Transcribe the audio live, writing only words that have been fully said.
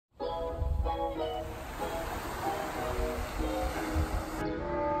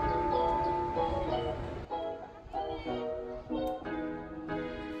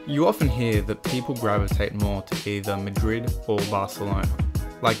You often hear that people gravitate more to either Madrid or Barcelona.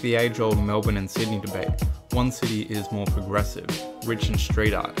 Like the age-old Melbourne and Sydney debate, one city is more progressive, rich in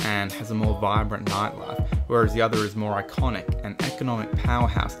street art, and has a more vibrant nightlife, whereas the other is more iconic, an economic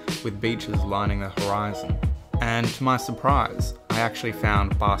powerhouse with beaches lining the horizon. And to my surprise, I actually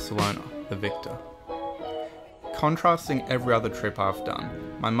found Barcelona the victor. Contrasting every other trip I've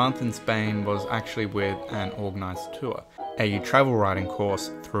done, my month in Spain was actually with an organised tour, a travel writing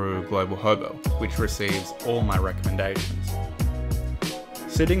course through Global Hobo, which receives all my recommendations.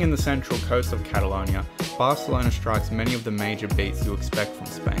 Sitting in the central coast of Catalonia, Barcelona strikes many of the major beats you expect from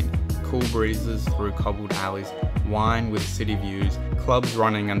Spain. Cool breezes through cobbled alleys, wine with city views, clubs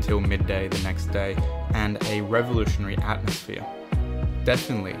running until midday the next day, and a revolutionary atmosphere.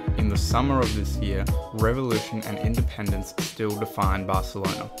 Definitely, in the summer of this year, revolution and independence still define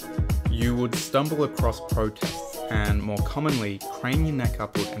Barcelona. You would stumble across protests and, more commonly, crane your neck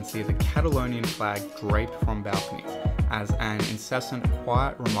upward and see the Catalonian flag draped from balconies as an incessant,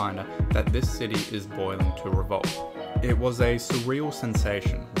 quiet reminder that this city is boiling to revolt. It was a surreal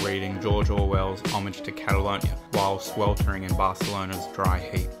sensation reading George Orwell's Homage to Catalonia while sweltering in Barcelona's dry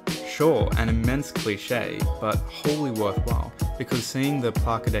heat. Sure, an immense cliche, but wholly worthwhile, because seeing the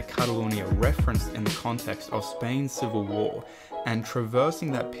Placa de Catalunya referenced in the context of Spain's civil war and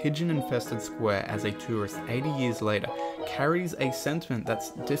traversing that pigeon-infested square as a tourist 80 years later carries a sentiment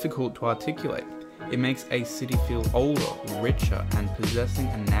that's difficult to articulate. It makes a city feel older, richer, and possessing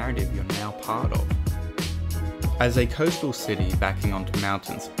a narrative you're now part of. As a coastal city backing onto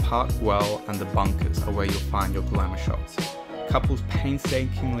mountains, Park Güell and the bunkers are where you'll find your glamour shots. Couples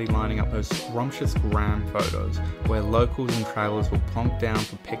painstakingly lining up those scrumptious gram photos where locals and travellers will plonk down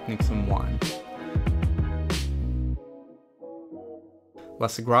for picnics and wine. La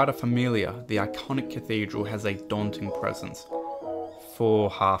Sagrada Familia, the iconic cathedral, has a daunting presence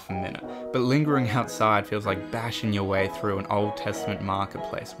for half a minute, but lingering outside feels like bashing your way through an Old Testament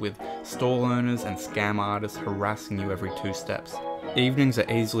marketplace with stall owners and scam artists harassing you every 2 steps. Evenings are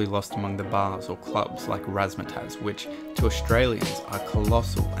easily lost among the bars or clubs like Razzmatazz, which to Australians are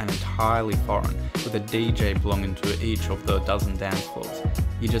colossal and entirely foreign, with a DJ belonging to each of the dozen dance floors.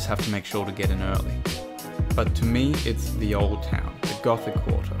 You just have to make sure to get in early. But to me, it's the old town, the Gothic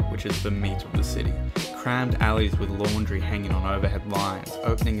quarter, which is the meat of the city. Crammed alleys with laundry hanging on overhead lines,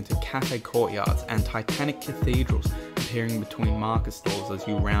 opening into cafe courtyards and titanic cathedrals appearing between market stalls as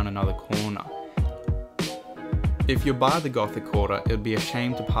you round another corner. If you're by the Gothic quarter, it would be a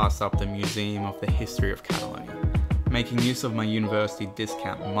shame to pass up the Museum of the History of Catalonia. Making use of my university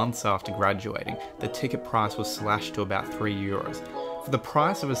discount months after graduating, the ticket price was slashed to about €3. For the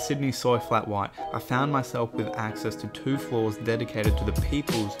price of a Sydney soy flat white, I found myself with access to 2 floors dedicated to the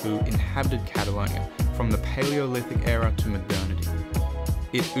peoples who inhabited Catalonia, from the Paleolithic era to modernity.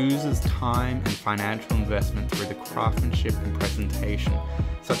 It oozes time and financial investment through the craftsmanship and presentation,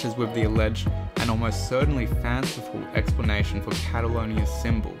 such as with the alleged and almost certainly fanciful explanation for Catalonia's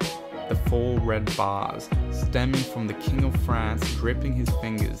symbol, the 4 red bars, stemming from the King of France dripping his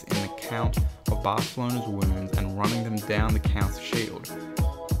fingers in the Count of Barcelona's wounds and running them down the Count's shield.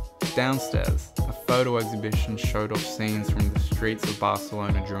 Downstairs, a photo exhibition showed off scenes from the streets of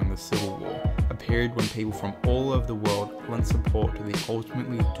Barcelona during the Civil War, a period when people from all over the world lent support to the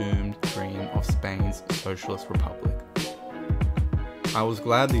ultimately doomed dream of Spain's Socialist Republic. I was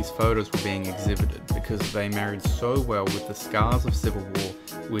glad these photos were being exhibited because they married so well with the scars of civil war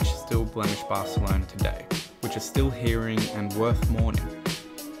which still blemish Barcelona today, which are still hearing and worth mourning.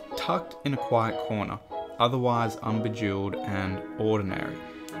 Tucked in a quiet corner, otherwise unbejeweled and ordinary,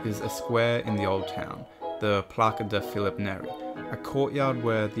 is a square in the old town, the Placa de Philip Neri, a courtyard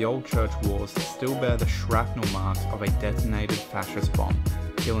where the old church walls still bear the shrapnel marks of a detonated fascist bomb,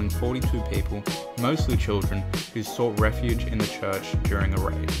 killing 42 people, mostly children, who sought refuge in the church during a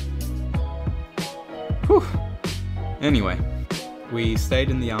raid. Whew. Anyway, we stayed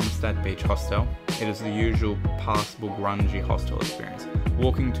in the Armstad Beach Hostel. It is the usual passable grungy hostel experience.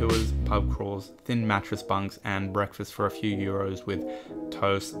 Walking tours, pub crawls, thin mattress bunks, and breakfast for a few euros with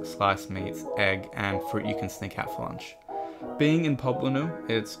toast, sliced meats, egg, and fruit you can sneak out for lunch. Being in Poblenou,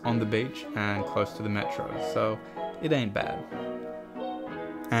 it's on the beach and close to the metro, so it ain't bad.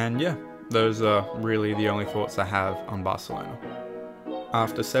 And yeah, those are really the only thoughts I have on Barcelona.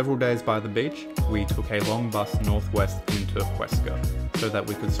 After several days by the beach, we took a long bus northwest into Huesca so that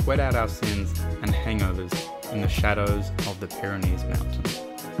we could sweat out our sins and hangovers in the shadows of the Pyrenees Mountains.